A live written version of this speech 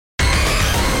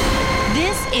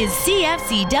is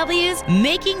CFCW's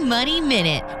Making Money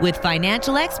Minute with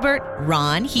financial expert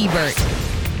Ron Hebert.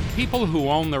 People who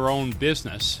own their own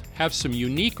business have some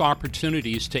unique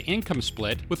opportunities to income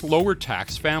split with lower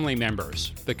tax family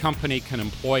members. The company can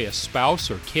employ a spouse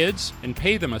or kids and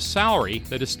pay them a salary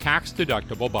that is tax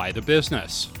deductible by the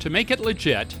business. To make it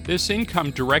legit, this income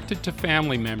directed to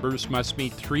family members must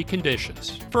meet 3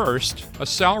 conditions. First, a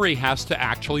salary has to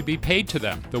actually be paid to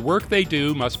them. The work they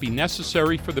do must be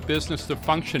necessary for the business to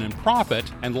function and profit.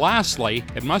 And lastly,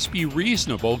 it must be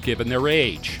reasonable given their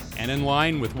age and in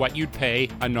line with what you'd pay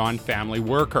a non-family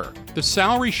worker. The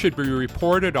salary should be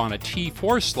reported on a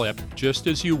T4 slip just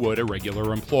as you would a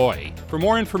regular employee. For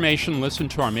more information, listen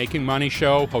to our Making Money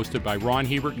show hosted by Ron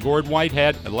Hebert and Gord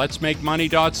Whitehead at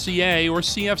letsmakemoney.ca or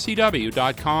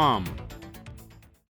cfcw.com.